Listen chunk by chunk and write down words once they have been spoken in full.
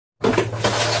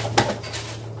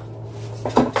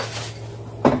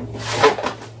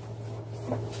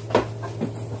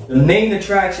The main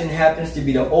attraction happens to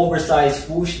be the oversized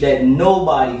swoosh that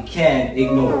nobody can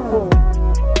ignore.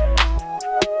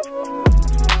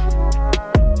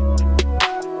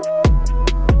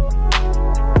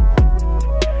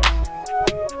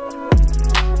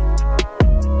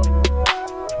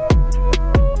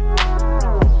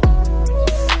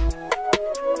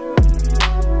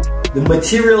 The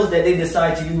materials that they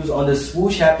decide to use on the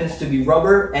swoosh happens to be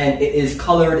rubber, and it is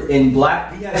colored in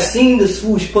black. We have seen the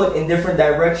swoosh put in different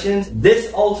directions.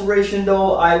 This alteration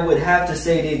though, I would have to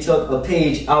say they took a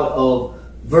page out of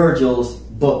Virgil's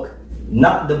book.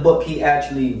 Not the book he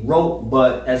actually wrote,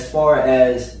 but as far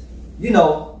as, you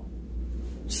know,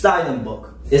 styling book.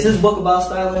 Is his book about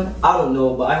styling? I don't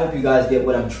know, but I hope you guys get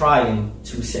what I'm trying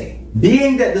to say.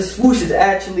 Being that the swoosh is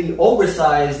actually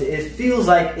oversized, it feels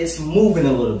like it's moving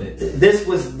a little bit. This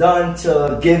was done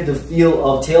to give the feel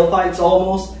of tailpipes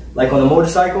almost, like on a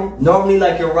motorcycle. Normally,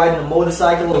 like you're riding a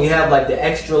motorcycle and you have like the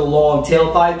extra long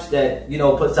tailpipes that, you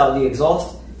know, puts out the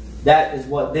exhaust. That is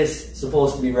what this is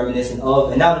supposed to be reminiscent of.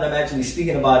 And now that I'm actually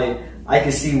speaking about it, I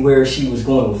can see where she was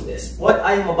going with this. What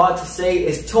I am about to say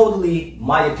is totally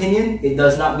my opinion. It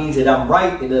does not mean that I'm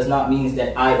right. It does not mean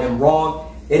that I am wrong.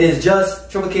 It is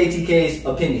just Triple KTK's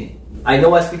opinion. I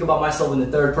know I speak about myself in the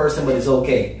third person, but it's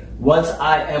okay. Once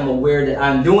I am aware that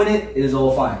I'm doing it, it is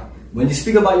all fine. When you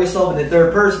speak about yourself in the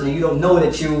third person and you don't know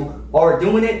that you are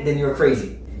doing it, then you're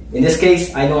crazy. In this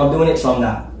case, I know I'm doing it, so I'm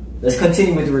not. Let's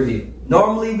continue with the review.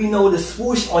 Normally, we know the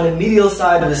swoosh on the medial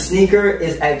side of the sneaker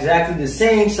is exactly the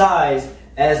same size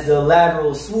as the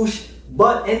lateral swoosh.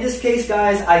 But in this case,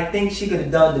 guys, I think she could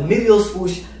have done the medial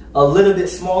swoosh a little bit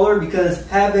smaller, because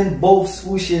having both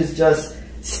swooshes just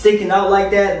sticking out like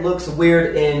that looks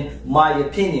weird in my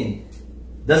opinion.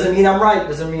 Doesn't mean I'm right,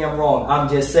 doesn't mean I'm wrong, I'm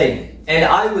just saying. And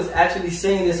I was actually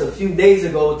saying this a few days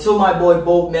ago to my boy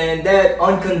Boatman, that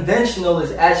unconventional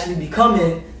is actually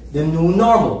becoming the new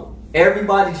normal.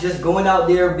 Everybody's just going out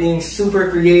there being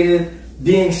super creative,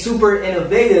 being super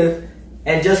innovative,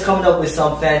 and just coming up with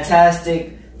some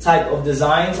fantastic type of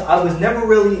designs. I was never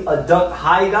really a dunk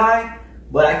high guy,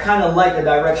 but I kind of like the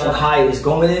direction high is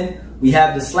going in. We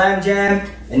have the slam jam,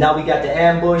 and now we got the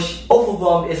ambush. Both of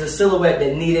them is a silhouette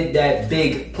that needed that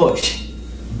big push.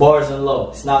 Bars and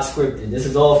low, it's not scripted. This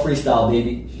is all freestyle,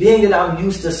 baby. Being that I'm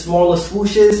used to smaller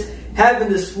swooshes, having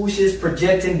the swooshes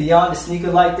projecting beyond the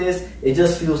sneaker like this, it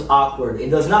just feels awkward. It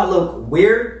does not look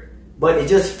weird, but it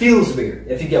just feels weird,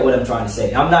 if you get what I'm trying to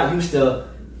say. I'm not used to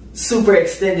super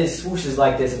extended swooshes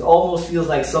like this. It almost feels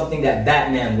like something that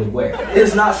Batman would wear.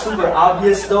 It's not super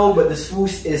obvious though, but the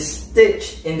swoosh is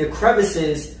stitched in the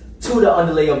crevices to the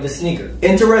underlay of the sneaker.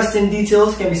 Interesting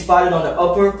details can be spotted on the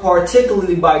upper,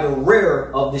 particularly by the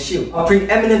rear of the shoe. A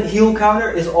preeminent heel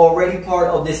counter is already part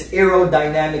of this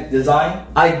aerodynamic design.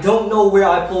 I don't know where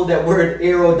I pulled that word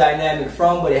aerodynamic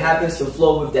from, but it happens to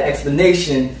flow with the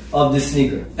explanation of the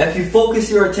sneaker. If you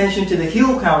focus your attention to the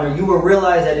heel counter, you will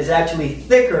realize that it's actually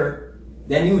thicker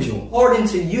than usual. According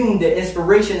to Yoon, the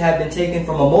inspiration had been taken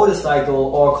from a motorcycle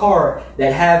or car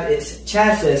that have its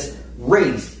chassis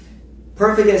raised.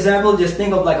 Perfect example, just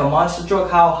think of like a monster truck,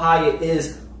 how high it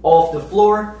is off the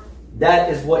floor.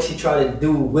 That is what she tried to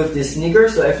do with this sneaker.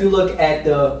 So if you look at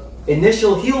the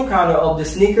initial heel counter of the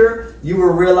sneaker, you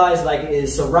will realize like it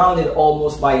is surrounded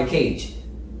almost by a cage.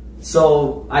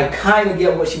 So I kind of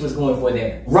get what she was going for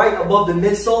there. Right above the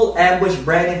midsole, ambush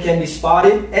branding can be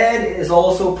spotted, and it is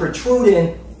also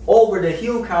protruding over the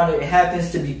heel counter. It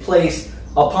happens to be placed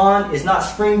upon. It's not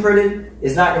screen printed,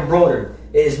 it's not embroidered.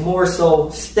 It is more so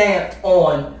stamped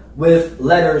on with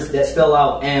letters that spell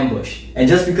out ambush. And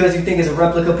just because you think it's a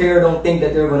replica pair, don't think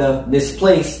that they're gonna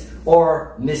misplace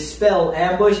or misspell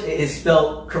ambush. It is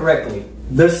spelled correctly.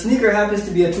 The sneaker happens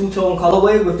to be a two-tone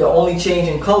colorway, with the only change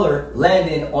in color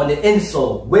landing on the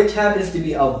insole, which happens to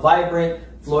be a vibrant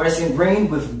fluorescent green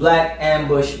with black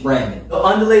ambush branding. The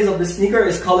underlays of the sneaker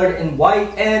is colored in white,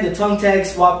 and the tongue tag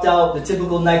swapped out the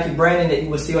typical Nike branding that you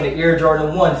would see on the Air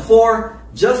Jordan 1 for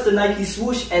just the Nike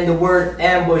swoosh and the word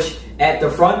ambush at the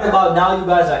front. About now, you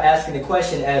guys are asking the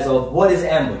question as of what is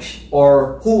ambush,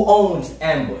 or who owns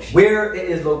ambush, where it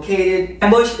is located.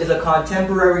 Ambush is a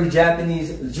contemporary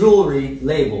Japanese jewelry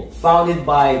label founded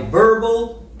by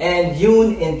Virgil and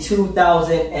Yoon in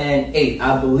 2008.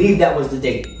 I believe that was the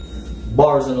date.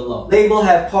 Bars on the low. Label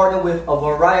have partnered with a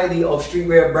variety of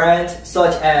streetwear brands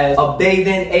such as a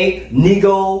Bathing Ape,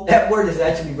 Nigo. That word is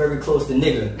actually very close to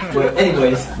nigger. But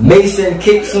anyways, Mason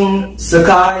Kitsune,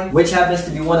 Sakai, which happens to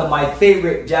be one of my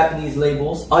favorite Japanese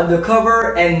labels,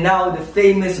 Undercover, and now the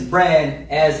famous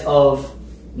brand as of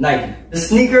Nike. The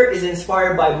sneaker is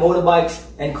inspired by motorbikes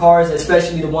and cars,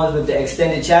 especially the ones with the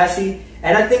extended chassis.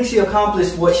 And I think she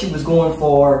accomplished what she was going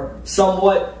for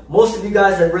somewhat. Most of you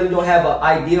guys that really don't have an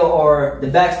idea or the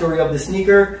backstory of the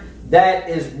sneaker, that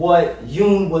is what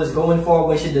Yoon was going for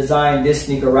when she designed this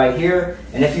sneaker right here.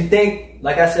 And if you think,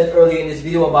 like I said earlier in this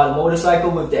video about a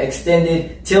motorcycle with the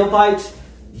extended tailpipes,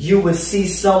 you would see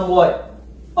somewhat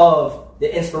of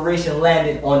the inspiration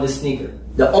landed on the sneaker.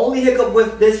 The only hiccup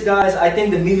with this, guys, I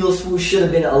think the medial swoosh should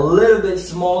have been a little bit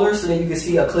smaller so that you can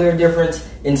see a clear difference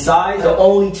in size. The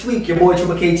only tweak your boy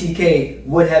Triple KTK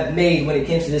would have made when it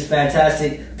came to this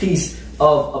fantastic piece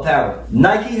of apparel.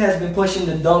 Nike has been pushing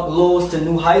the Dunk lows to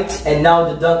new heights, and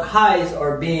now the Dunk highs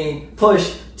are being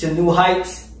pushed to new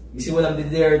heights. You see what I did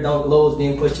there? Dunk lows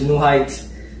being pushed to new heights,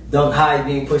 Dunk highs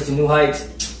being pushed to new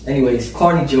heights. Anyways,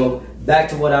 corny joke. Back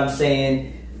to what I'm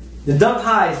saying. The Dunk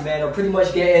highs, man, are pretty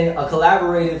much getting a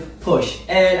collaborative push,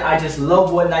 and I just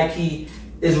love what Nike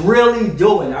is really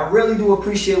doing. I really do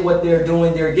appreciate what they're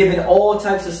doing. They're giving all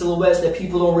types of silhouettes that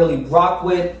people don't really rock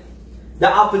with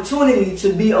the opportunity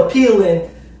to be appealing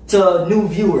to new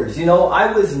viewers. You know,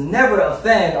 I was never a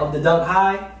fan of the Dunk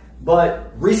High,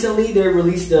 but recently they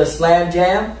released the Slam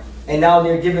Jam, and now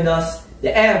they're giving us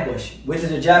the Ambush, which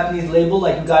is a Japanese label,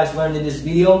 like you guys learned in this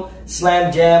video.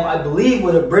 Slam Jam, I believe,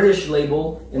 with a British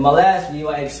label. In my last video,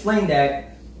 I explained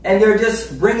that. And they're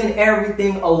just bringing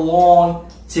everything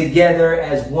along together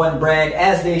as one brand,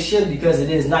 as they should, because it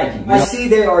is Nike. I see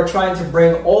they are trying to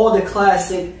bring all the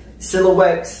classic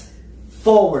silhouettes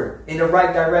forward in the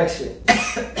right direction.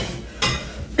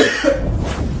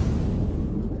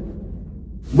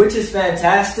 Which is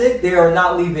fantastic. They are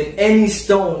not leaving any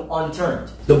stone unturned.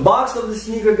 The box of the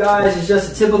sneaker, guys, is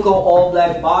just a typical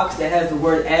all-black box that has the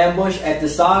word Ambush at the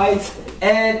sides.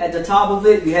 And at the top of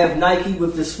it, you have Nike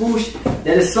with the swoosh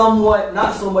that is somewhat,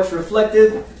 not so much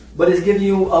reflective, but it's giving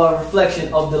you a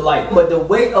reflection of the light. But the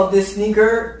weight of this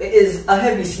sneaker is a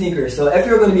heavy sneaker. So if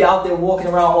you're going to be out there walking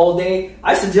around all day,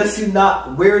 I suggest you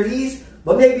not wear these.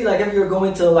 But maybe like if you're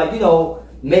going to, like, you know,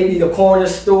 maybe the corner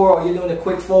store, or you're doing a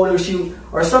quick photo shoot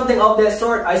or something of that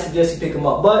sort, I suggest you pick them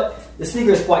up. But the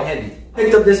sneaker is quite heavy.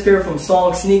 Picked up this pair from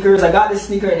Song Sneakers. I got this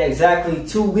sneaker in exactly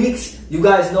 2 weeks. You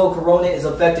guys know Corona is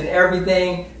affecting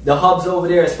everything. The hubs over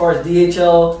there as far as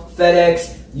DHL,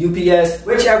 FedEx, UPS,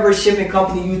 whichever shipping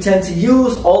company you tend to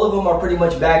use, all of them are pretty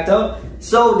much backed up.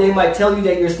 So they might tell you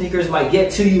that your sneakers might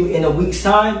get to you in a week's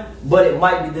time, but it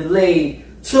might be delayed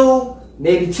to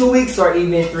maybe 2 weeks or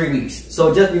even 3 weeks.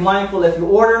 So just be mindful, if you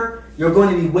order, you're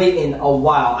going to be waiting a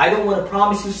while. I don't want to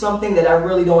promise you something that I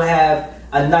really don't have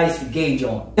a nice gauge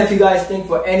on. If you guys think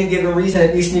for any given reason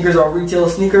that these sneakers are retail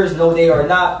sneakers, no, they are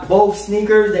not. Both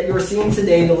sneakers that you're seeing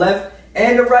today, the left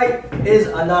and the right, is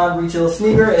a non-retail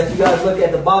sneaker. And if you guys look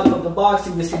at the bottom of the box,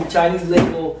 you will see the Chinese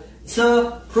label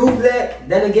to prove that.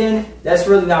 Then again, that's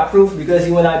really not proof, because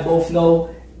you and I both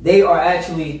know they are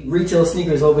actually retail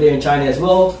sneakers over there in China as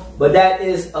well. But that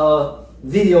is a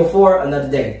video for another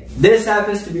day. This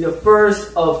happens to be the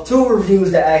first of 2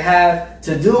 reviews that I have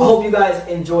to do. Hope you guys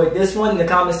enjoyed this one. In the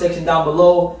comment section down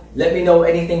below, let me know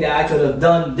anything that I could have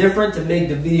done different to make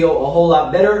the video a whole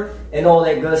lot better and all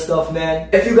that good stuff, man.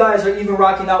 If you guys are even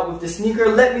rocking out with the sneaker,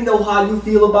 let me know how you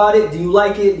feel about it. Do you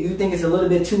like it? Do you think it's a little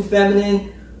bit too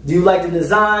feminine? Do you like the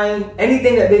design?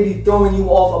 Anything that may be throwing you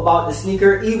off about the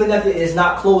sneaker, even if it is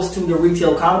not close to the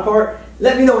retail counterpart,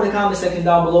 let me know in the comment section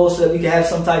down below so that we can have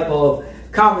some type of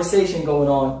conversation going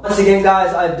on. Once again,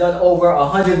 guys, I've done over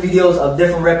 100 videos of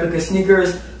different replica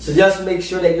sneakers, so just make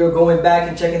sure that you're going back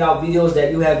and checking out videos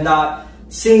that you have not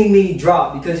seen me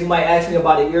drop, because you might ask me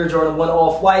about an Air Jordan 1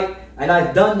 Off-White, and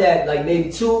I've done that like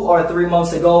maybe 2 or 3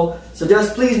 months ago. So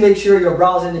just please make sure you're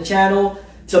browsing the channel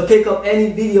to pick up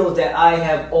any videos that I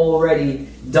have already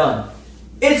done.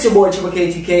 It's your boy Triple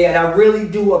KTK, and I really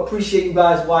do appreciate you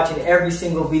guys watching every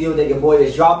single video that your boy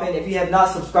is dropping. If you have not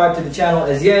subscribed to the channel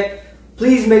as yet,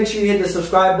 please make sure you hit the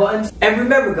subscribe button. And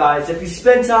remember, guys, if you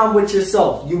spend time with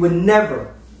yourself, you will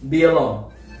never be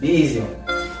alone. Be easy on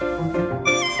it.